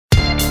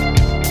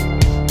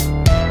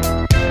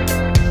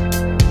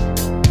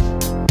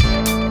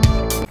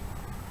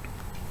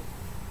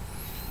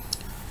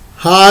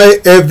Hi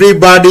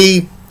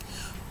everybody,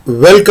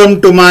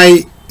 welcome to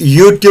my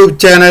YouTube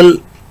channel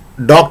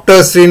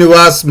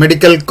Dr.Sreenivas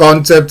Medical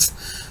Concepts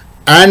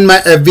and my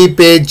FB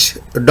page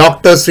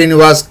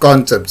Dr.Sreenivas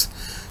Concepts.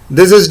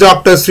 This is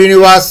Dr.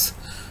 Sreenivas,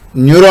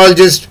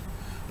 neurologist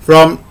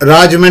from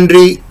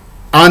Rajahmundry,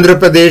 Andhra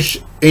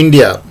Pradesh,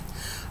 India.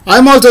 I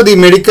am also the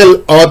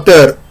medical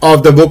author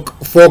of the book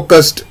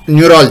Focused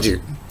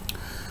Neurology.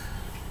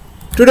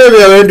 Today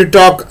we are going to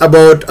talk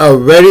about a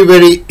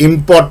very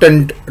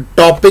important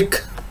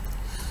topic,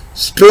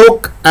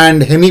 stroke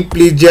and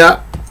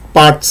hemiplegia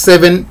part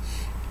 7,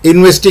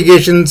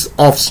 investigations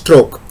of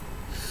stroke.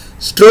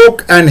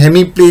 Stroke and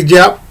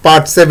hemiplegia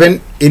part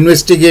 7,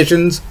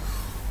 investigations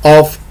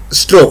of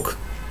stroke.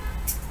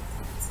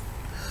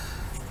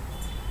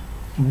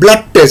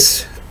 Blood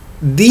tests.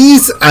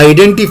 These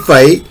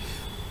identify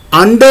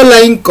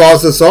underlying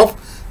causes of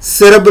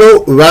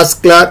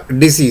cerebrovascular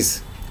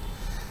disease.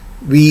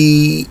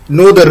 We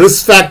know the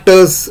risk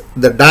factors,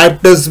 the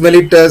diabetes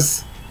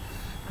mellitus,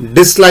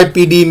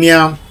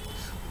 dyslipidemia,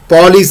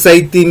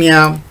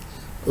 polycythemia,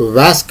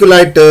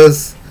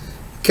 vasculitis,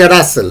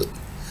 CADASIL.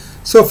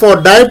 So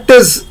for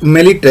diabetes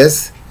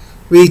mellitus,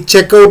 we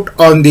check out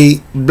on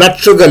the blood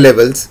sugar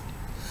levels.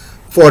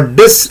 For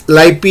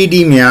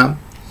dyslipidemia,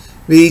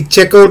 we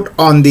check out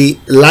on the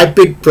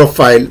lipid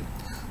profile.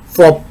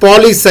 For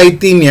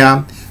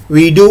polycythemia,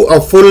 we do a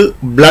full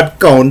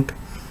blood count.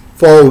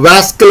 For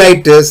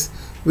vasculitis,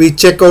 we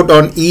check out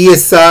on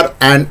ESR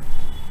and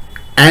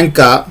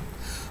ANCA.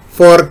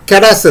 For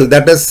CADASIL,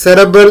 that is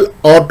cerebral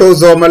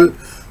autosomal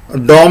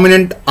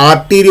dominant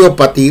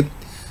arteriopathy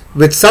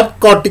with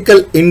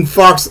subcortical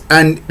infarcts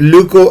and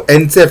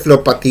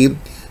leukoencephalopathy,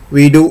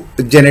 we do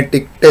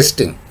genetic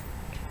testing.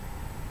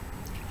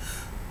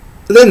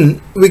 Then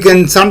we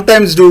can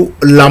sometimes do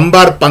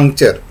lumbar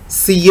puncture,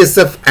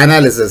 CSF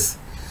analysis.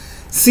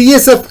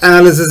 CSF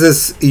analysis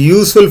is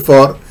useful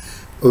for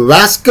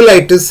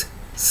vasculitis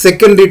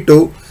secondary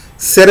to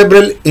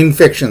cerebral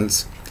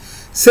infections.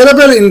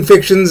 Cerebral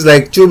infections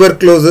like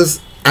tuberculosis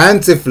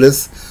and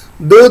syphilis,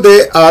 though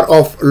they are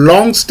of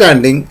long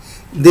standing,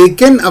 they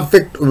can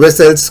affect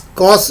vessels,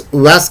 cause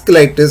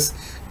vasculitis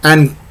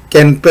and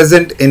can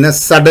present in a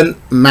sudden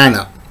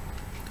manner.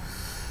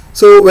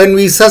 So when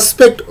we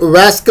suspect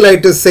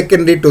vasculitis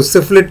secondary to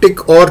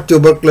syphilitic or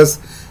tuberculous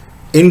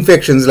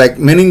infections like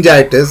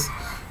meningitis,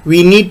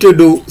 we need to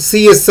do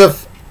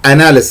CSF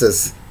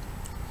analysis.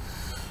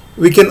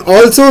 We can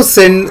also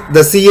send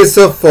the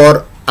CSF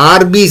for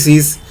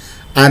RBCs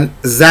and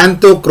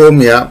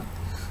xanthochromia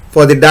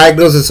for the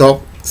diagnosis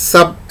of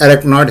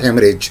subarachnoid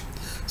hemorrhage.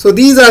 So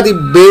these are the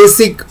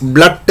basic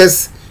blood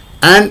tests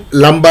and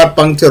lumbar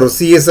puncture or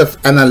CSF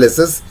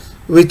analysis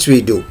which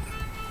we do.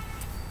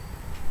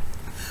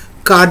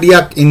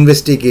 Cardiac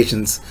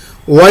investigations.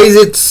 Why is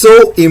it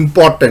so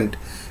important?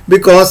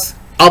 Because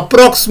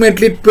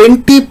approximately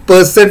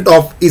 20%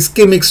 of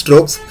ischemic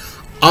strokes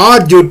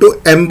are due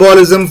to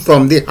embolism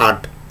from the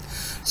heart.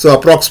 So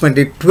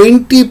approximately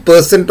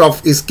 20%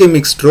 of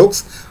ischemic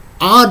strokes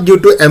are due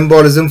to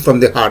embolism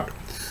from the heart.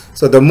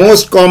 So the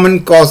most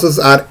common causes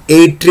are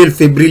atrial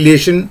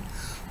fibrillation,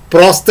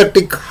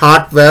 prosthetic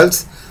heart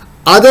valves,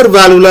 other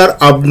valvular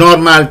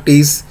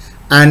abnormalities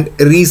and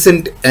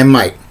recent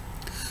MI.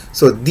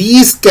 So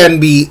these can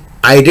be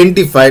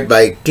identified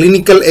by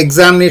clinical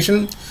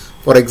examination.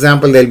 For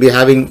example, they'll be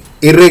having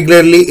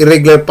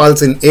irregular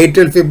pulse in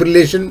atrial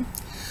fibrillation.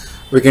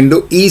 We can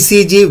do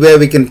ECG where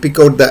we can pick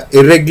out the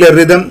irregular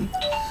rhythm,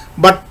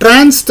 but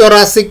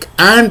transthoracic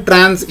and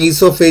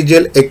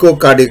transesophageal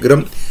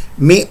echocardiogram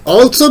may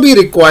also be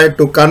required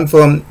to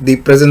confirm the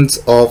presence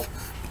of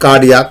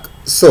cardiac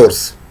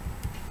source.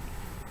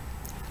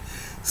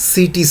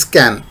 CT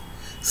scan.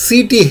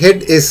 CT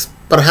head is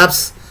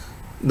perhaps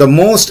the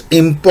most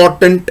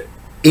important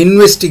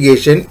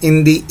investigation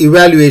in the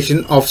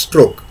evaluation of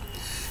stroke.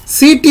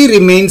 CT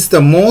remains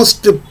the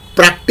most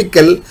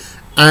practical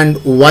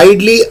and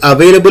widely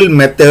available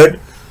method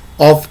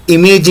of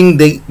imaging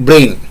the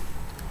brain.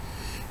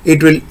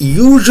 It will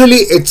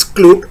usually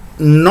exclude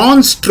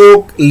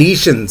non-stroke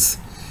lesions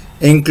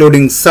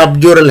including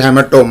subdural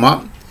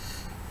hematoma,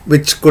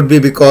 which could be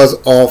because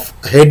of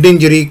head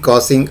injury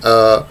causing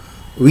a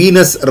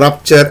venous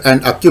rupture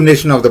and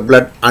accumulation of the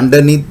blood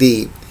underneath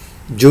the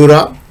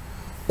dura,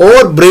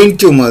 or brain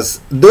tumors.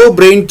 Though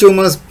brain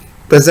tumors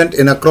present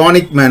in a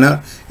chronic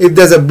manner, if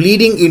there's a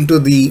bleeding into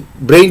the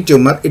brain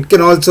tumor, it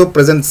can also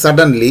present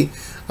suddenly,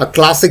 a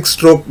classic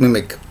stroke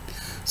mimic.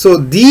 So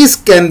these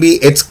can be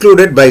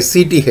excluded by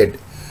CT head.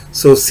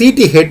 So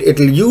CT head, it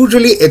will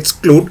usually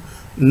exclude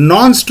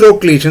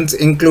non-stroke lesions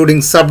including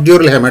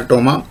subdural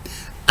hematoma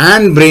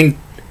and brain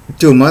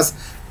tumors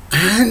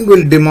and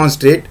will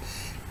demonstrate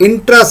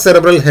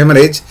intracerebral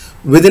hemorrhage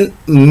within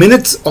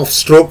minutes of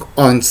stroke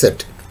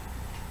onset.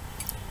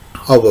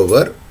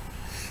 However,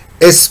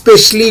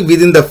 especially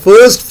within the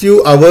first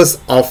few hours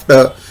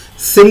after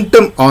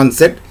symptom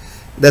onset,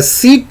 the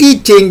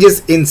CT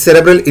changes in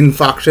cerebral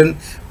infarction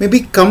may be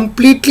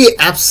completely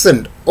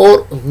absent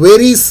or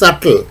very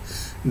subtle.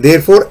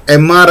 Therefore,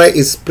 MRI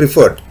is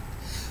preferred.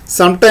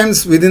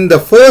 Sometimes within the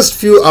first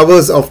few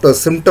hours after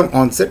symptom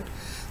onset,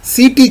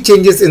 CT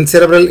changes in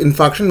cerebral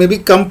infarction may be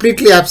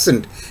completely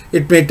absent.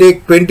 It may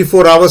take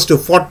 24 hours to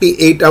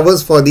 48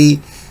 hours for the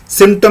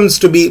symptoms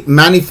to be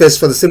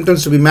manifest,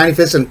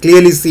 and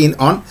clearly seen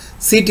on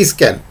CT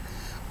scan.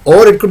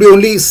 Or it could be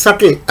only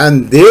subtle,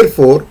 and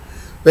therefore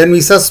when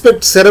we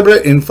suspect cerebral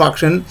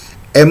infarction,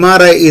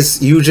 MRI is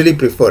usually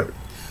preferred.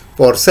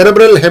 For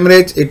cerebral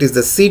hemorrhage, it is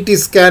the CT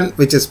scan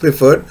which is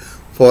preferred.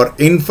 For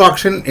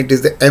infarction, it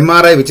is the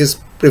MRI which is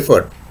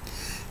preferred.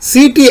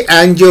 CT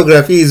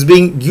angiography is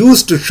being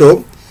used to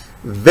show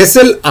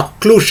vessel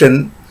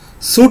occlusion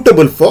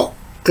suitable for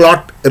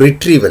clot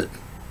retrieval.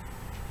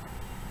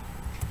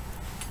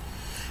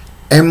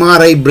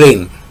 MRI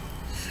brain.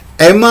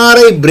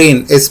 MRI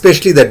brain,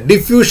 especially the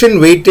diffusion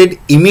weighted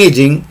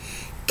imaging,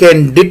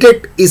 can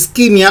detect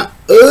ischemia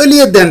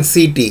earlier than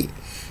CT,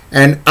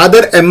 and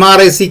other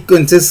MRI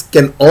sequences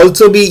can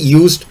also be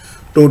used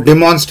to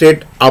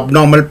demonstrate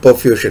abnormal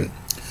perfusion.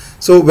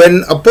 So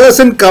when a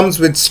person comes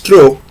with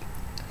stroke,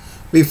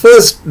 we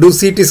first do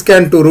CT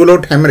scan to rule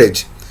out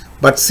hemorrhage,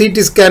 but CT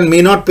scan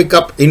may not pick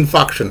up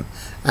infarction,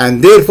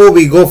 and therefore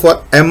we go for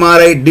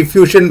MRI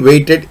diffusion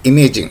weighted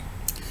imaging,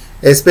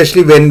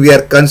 especially when we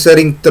are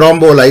considering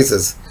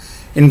thrombolysis.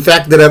 In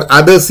fact, there are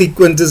other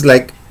sequences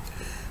like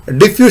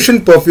diffusion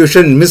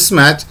perfusion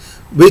mismatch,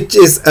 which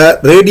is a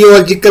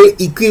radiological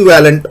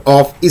equivalent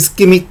of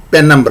ischemic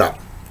penumbra.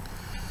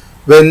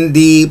 When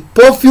the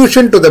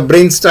perfusion to the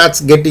brain starts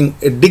getting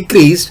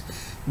decreased,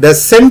 the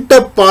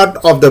center part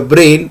of the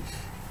brain,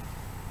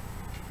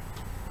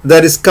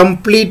 there is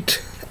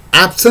complete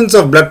absence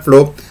of blood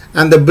flow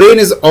and the brain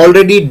is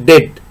already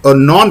dead or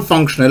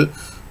non-functional.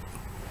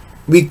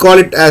 We call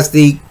it as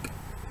the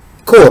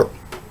core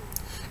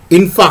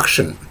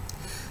infarction,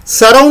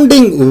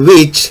 surrounding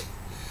which,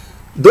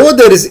 though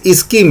there is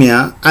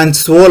ischemia and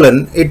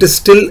swollen, it is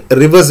still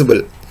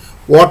reversible.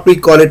 What we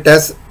call it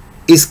as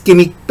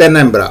ischemic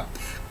penumbra.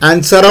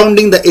 And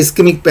surrounding the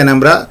ischemic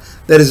penumbra,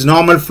 there is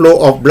normal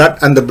flow of blood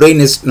and the brain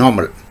is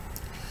normal.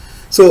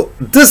 So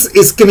this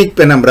ischemic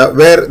penumbra,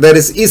 where there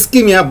is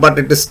ischemia but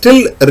it is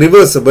still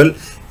reversible,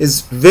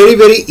 is very,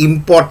 very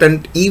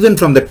important even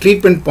from the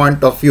treatment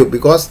point of view,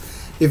 because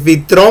if we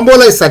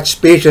thrombolyze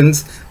such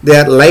patients, they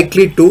are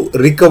likely to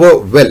recover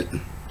well.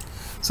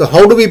 So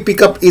how do we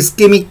pick up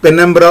ischemic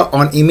penumbra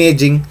on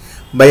imaging?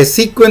 By a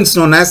sequence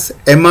known as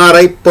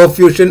MRI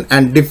perfusion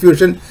and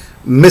diffusion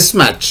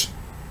mismatch.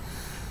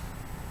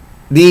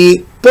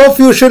 The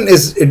perfusion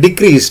is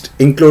decreased,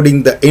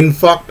 including the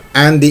infarct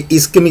and the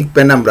ischemic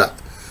penumbra.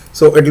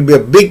 So it will be a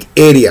big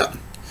area.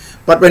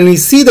 But when we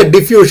see the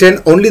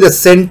diffusion, only the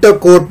center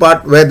core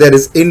part where there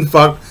is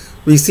infarct,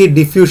 we see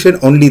diffusion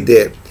only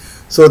there.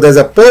 So there's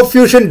a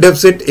perfusion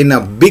deficit in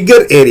a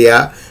bigger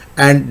area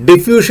and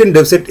diffusion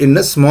deficit in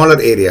a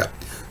smaller area.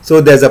 So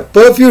there's a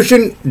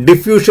perfusion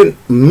diffusion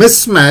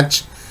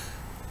mismatch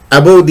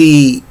above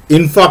the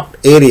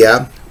infarct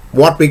area,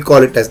 what we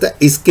call it as the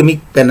ischemic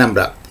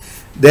penumbra.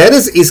 There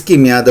is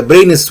ischemia, the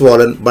brain is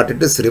swollen, but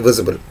it is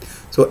reversible.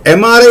 So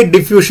MRI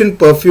diffusion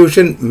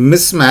perfusion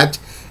mismatch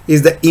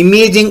is the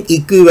imaging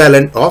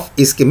equivalent of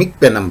ischemic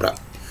penumbra.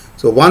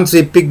 So once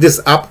we pick this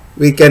up,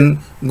 we can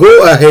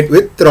go ahead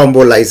with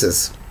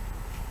thrombolysis.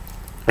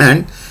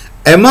 And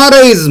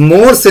MRI is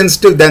more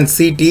sensitive than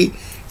CT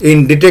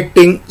in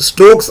detecting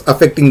strokes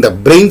affecting the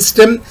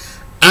brainstem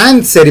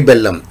and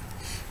cerebellum,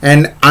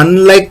 and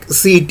unlike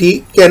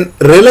CT can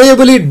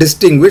reliably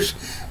distinguish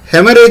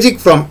hemorrhagic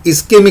from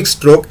ischemic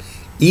stroke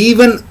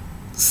even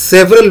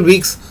several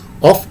weeks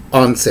of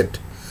onset.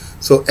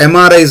 So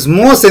MRI is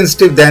more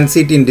sensitive than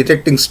CT in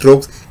detecting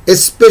strokes,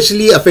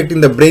 especially affecting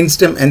the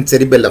brainstem and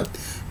cerebellum,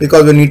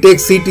 because when we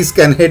take CT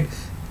scan head,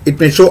 it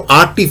may show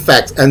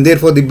artifacts and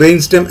therefore the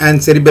brainstem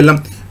and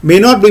cerebellum may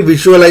not be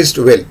visualized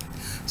well.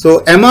 So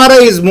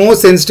MRI is more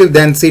sensitive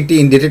than CT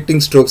in detecting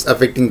strokes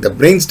affecting the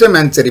brainstem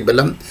and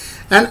cerebellum,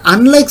 and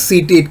unlike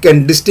CT, it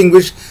can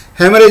distinguish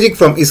hemorrhagic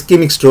from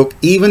ischemic stroke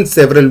even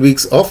several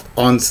weeks of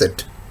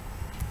onset.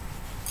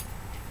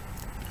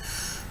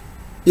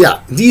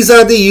 Yeah, these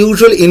are the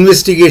usual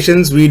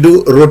investigations we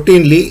do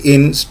routinely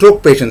in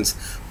stroke patients,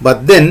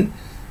 but then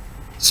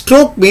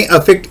stroke may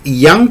affect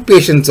young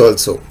patients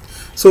also.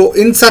 So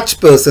in such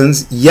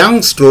persons,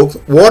 young strokes,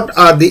 what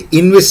are the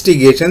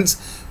investigations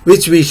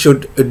which we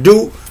should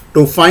do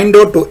to find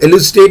out, to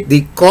elucidate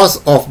the cause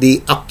of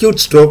the acute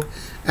stroke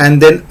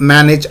and then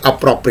manage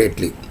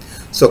appropriately?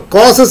 So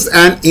causes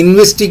and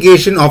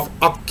investigation of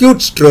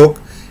acute stroke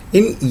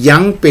in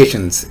young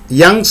patients,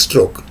 young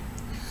stroke.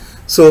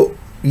 So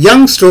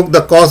young stroke,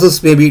 the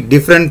causes may be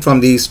different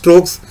from the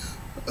strokes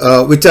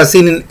which are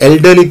seen in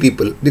elderly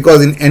people,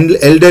 because in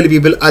elderly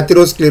people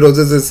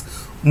atherosclerosis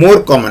is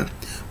more common.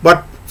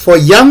 But for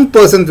young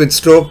persons with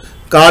stroke,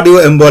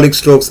 cardioembolic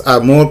strokes are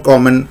more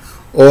common,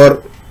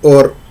 or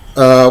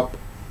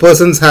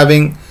persons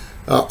having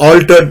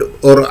altered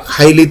or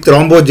highly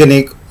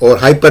thrombogenic or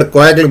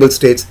hypercoagulable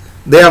states,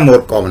 they are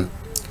more common.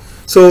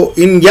 So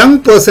in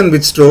young person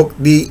with stroke,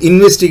 the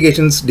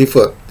investigations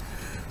differ.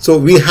 So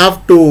we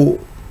have to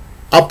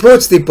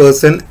approach the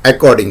person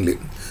accordingly.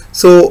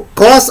 So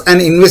cause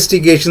and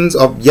investigations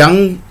of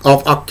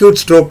acute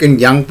stroke in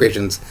young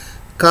patients.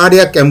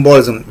 Cardiac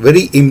embolism,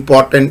 very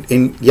important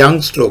in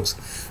young strokes.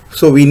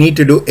 So we need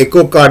to do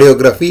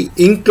echocardiography,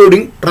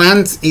 including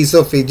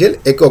transesophageal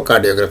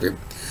echocardiography.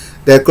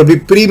 There could be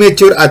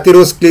premature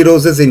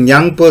atherosclerosis in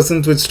young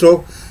persons with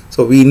stroke.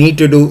 So we need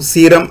to do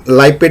serum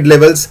lipid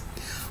levels.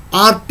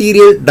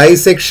 Arterial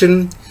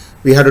dissection,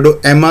 we have to do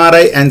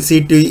MRI and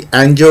CT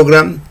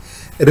angiogram.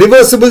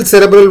 Reversible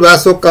cerebral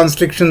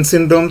vasoconstriction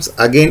syndromes,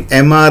 again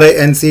MRI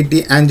and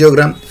CT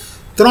angiogram.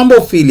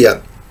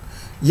 Thrombophilia,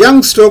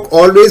 young stroke,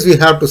 always we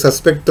have to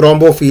suspect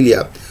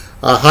thrombophilia,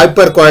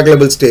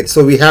 hypercoagulable state.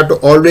 So we have to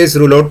always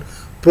rule out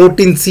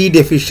protein C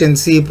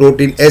deficiency,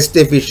 protein S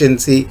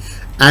deficiency,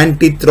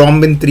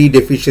 antithrombin 3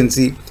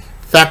 deficiency,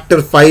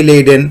 factor V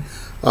laden,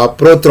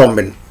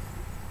 prothrombin.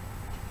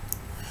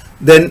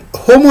 Then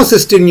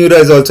homocystinuria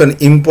is also an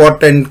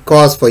important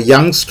cause for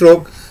young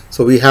stroke.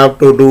 So we have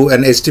to do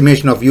an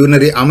estimation of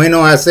urinary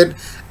amino acid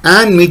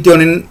and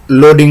methionine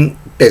loading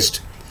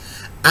test.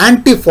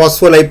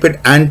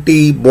 Antiphospholipid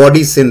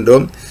antibody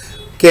syndrome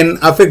can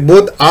affect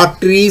both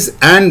arteries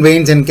and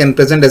veins and can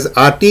present as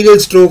arterial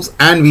strokes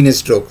and venous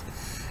strokes.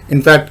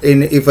 In fact,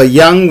 if a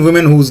young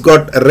woman who's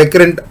got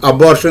recurrent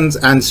abortions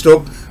and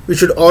stroke, we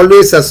should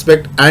always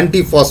suspect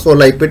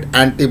antiphospholipid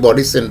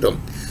antibody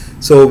syndrome.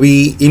 So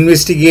we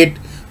investigate,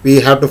 we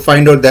have to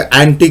find out the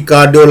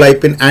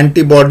anticardiolipin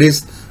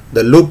antibodies,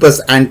 the lupus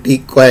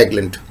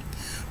anticoagulant.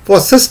 For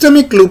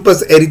systemic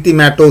lupus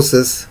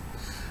erythematosus,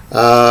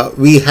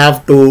 we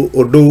have to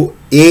do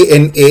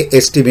ANA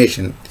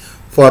estimation.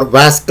 For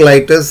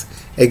vasculitis,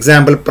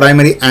 example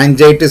primary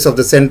angiitis of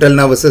the central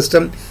nervous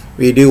system,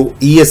 we do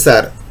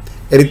ESR,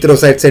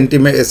 erythrocyte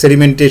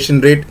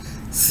sedimentation rate,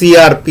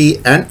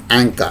 CRP and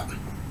ANCA.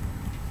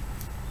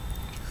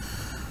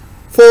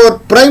 For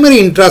primary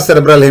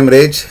intracerebral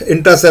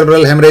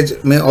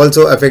hemorrhage may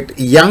also affect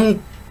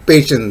young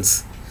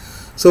patients.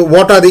 So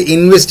what are the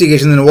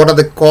investigations and what are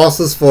the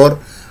causes for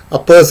a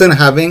person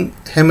having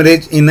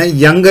hemorrhage in a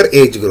younger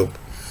age group?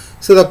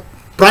 So the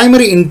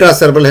primary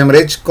intracerebral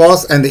hemorrhage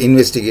cause and the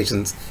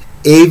investigations.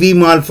 AV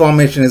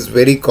malformation is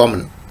very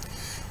common.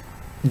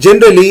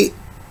 Generally,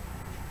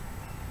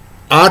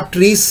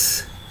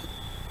 arteries,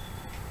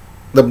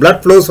 the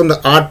blood flows from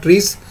the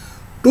arteries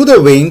to the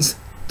veins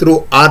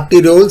through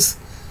arterioles,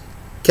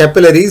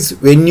 capillaries,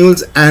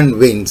 venules and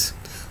veins.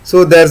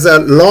 So there's a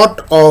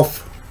lot of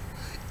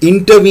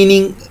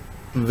intervening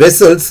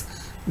vessels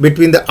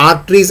between the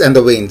arteries and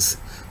the veins.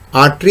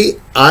 Artery,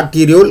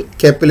 arteriole,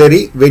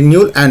 capillary,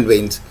 venule and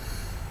veins.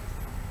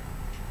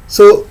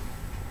 So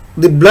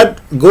the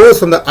blood goes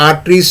from the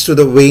arteries to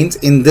the veins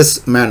in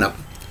this manner.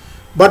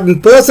 But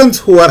in persons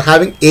who are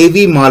having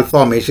AV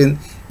malformation,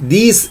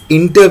 these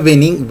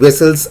intervening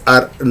vessels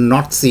are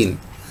not seen.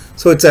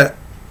 So it's a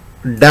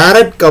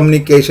direct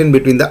communication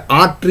between the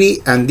artery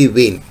and the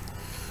vein.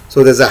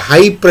 So there's a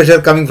high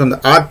pressure coming from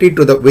the artery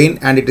to the vein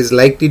and it is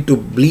likely to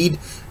bleed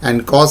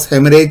and cause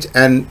hemorrhage,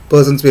 and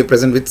persons may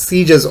present with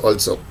seizures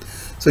also.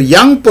 So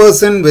young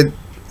person with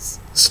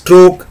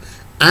stroke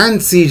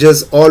and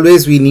seizures,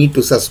 always we need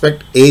to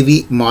suspect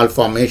AV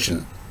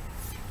malformation.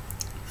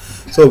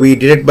 So we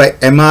did it by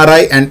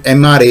MRI and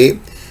MRA,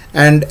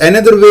 and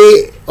another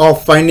way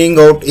of finding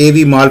out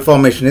AV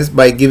malformation is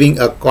by giving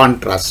a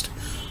contrast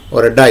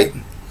or a dye.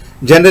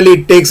 Generally,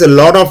 it takes a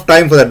lot of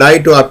time for the dye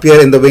to appear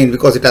in the vein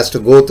because it has to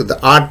go to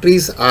the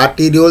arteries,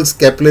 arterioles,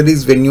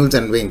 capillaries, venules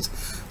and veins.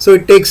 So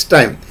it takes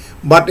time.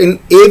 But in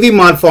AV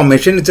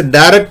malformation, it's a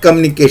direct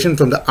communication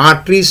from the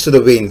arteries to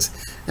the veins.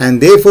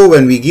 And therefore,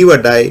 when we give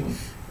a dye,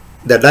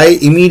 the dye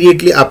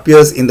immediately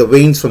appears in the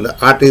veins from the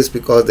arteries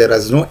because there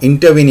is no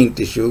intervening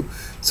tissue.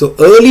 So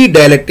early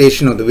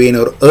dilatation of the vein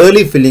or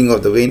early filling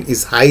of the vein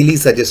is highly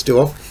suggestive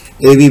of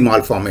AV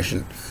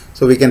malformation.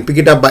 So we can pick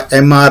it up by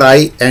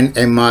MRI and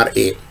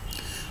MRA.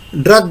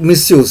 Drug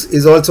misuse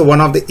is also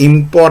one of the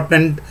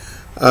important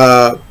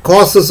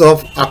causes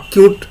of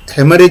acute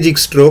hemorrhagic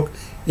stroke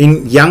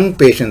in young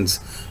patients.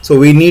 So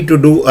we need to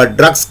do a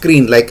drug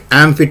screen like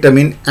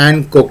amphetamine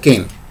and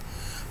cocaine.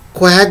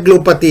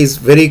 Coagulopathy is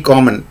very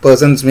common.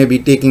 Persons may be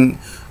taking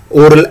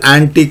oral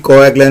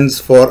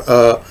anticoagulants for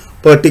a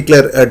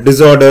particular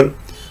disorder.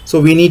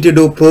 So we need to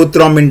do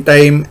prothrombin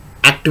time,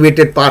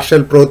 activated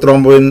partial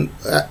prothrombin,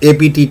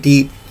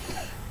 APTT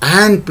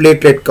and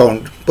platelet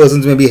count.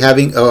 Persons may be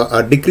having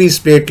a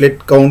decreased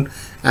platelet count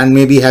and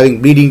may be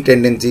having bleeding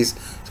tendencies.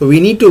 So we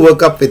need to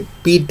work up with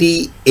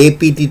PT,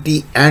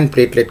 APTT and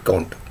platelet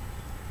count.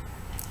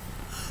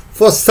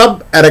 For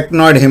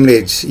subarachnoid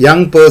hemorrhage,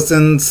 young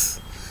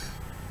persons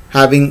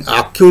having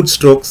acute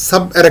stroke,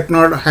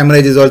 subarachnoid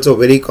hemorrhage is also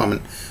very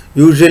common.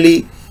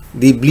 Usually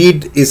the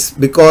bleed is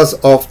because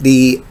of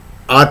the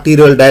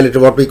arterial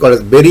dilation, what we call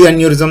as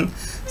berry-aneurysm.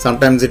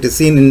 Sometimes it is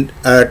seen in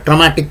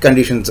traumatic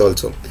conditions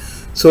also.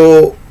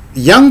 So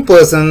young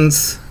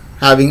persons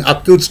having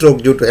acute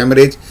stroke due to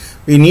hemorrhage,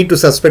 we need to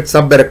suspect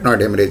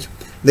subarachnoid hemorrhage.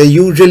 They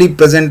usually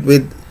present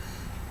with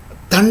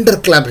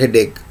thunderclap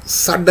headache,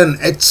 sudden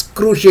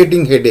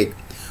excruciating headache.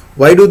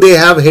 Why do they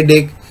have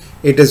headache?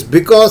 It is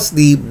because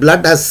the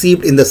blood has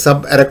seeped in the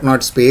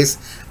subarachnoid space,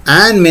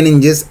 and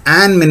meninges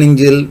and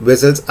meningeal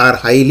vessels are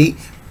highly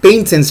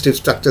pain sensitive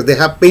structures. They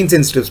have pain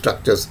sensitive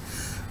structures.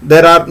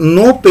 There are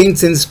no pain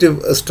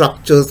sensitive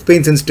structures,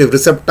 pain sensitive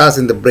receptors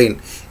in the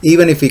brain.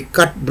 Even if we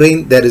cut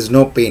brain, there is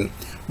no pain.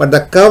 But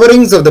the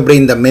coverings of the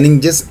brain, the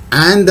meninges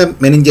and the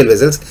meningeal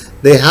vessels,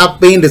 they have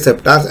pain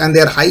receptors and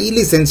they are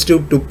highly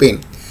sensitive to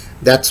pain.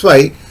 That's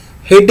why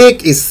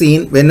headache is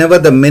seen whenever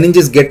the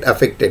meninges get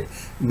affected,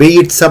 be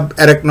it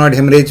subarachnoid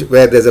hemorrhage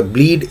where there's a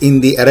bleed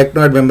in the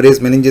arachnoid membranes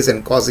meninges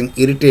and causing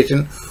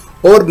irritation,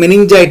 or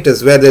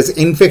meningitis where there's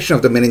infection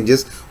of the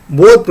meninges.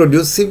 Both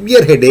produce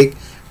severe headache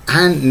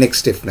and neck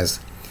stiffness.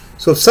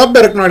 So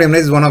subarachnoid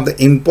hemorrhage is one of the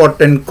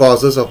important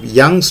causes of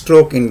young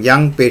stroke in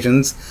young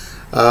patients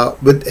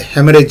with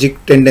hemorrhagic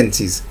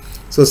tendencies.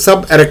 So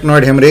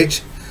subarachnoid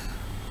hemorrhage,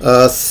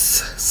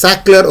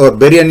 sacral or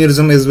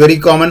berry-aneurysm is very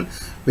common.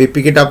 We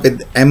pick it up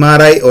with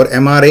MRI or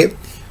MRA.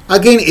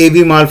 Again,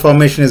 AV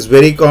malformation is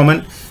very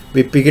common.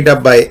 We pick it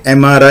up by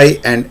MRI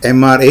and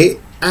MRA,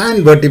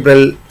 and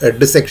vertebral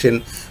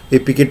dissection we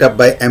pick it up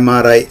by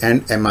MRI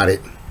and MRA.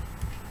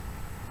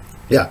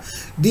 Yeah,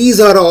 these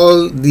are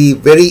all the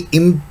very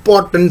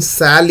important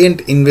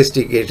salient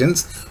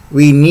investigations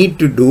we need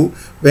to do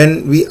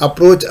when we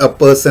approach a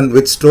person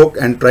with stroke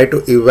and try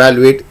to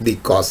evaluate the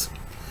cause.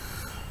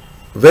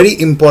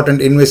 Very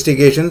important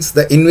investigations.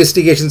 The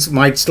investigations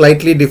might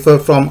slightly differ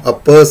from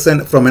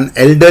an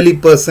elderly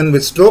person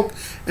with stroke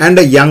and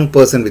a young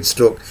person with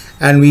stroke,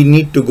 and we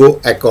need to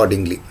go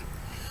accordingly.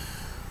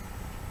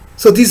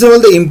 So these are all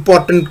the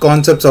important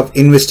concepts of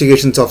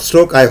investigations of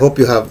stroke. I hope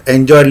you have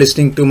enjoyed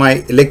listening to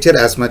my lecture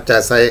as much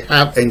as I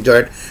have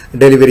enjoyed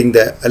delivering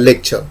the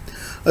lecture.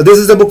 This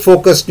is the book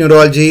Focused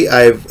Neurology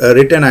I've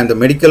written. I'm the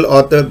medical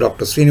author,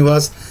 Dr.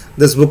 Sreenivas.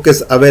 This book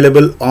is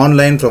available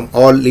online from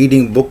all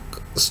leading book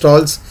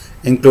stalls,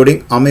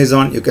 including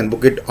Amazon. You can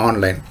book it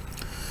online.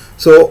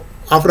 So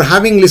after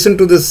having listened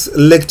to this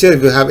lecture,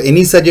 if you have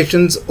any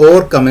suggestions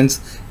or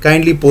comments,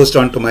 kindly post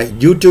onto my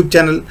YouTube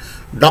channel,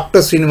 Dr.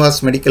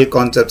 Sreenivas Medical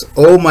Concepts,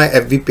 or my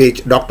FB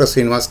page, Dr.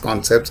 Sreenivas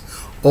Concepts,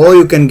 or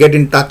you can get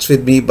in touch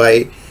with me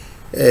by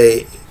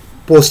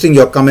posting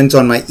your comments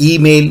on my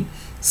email,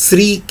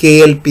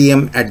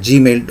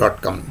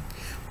 sreeklpm@gmail.com.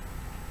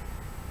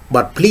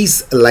 But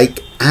please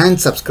like and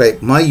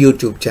subscribe my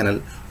YouTube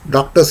channel,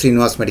 Dr.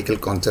 Sreenivas Medical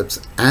Concepts,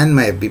 and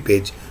my FB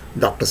page,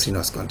 Dr.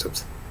 Sreenivas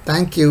Concepts.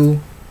 Thank you.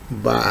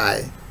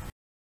 Bye.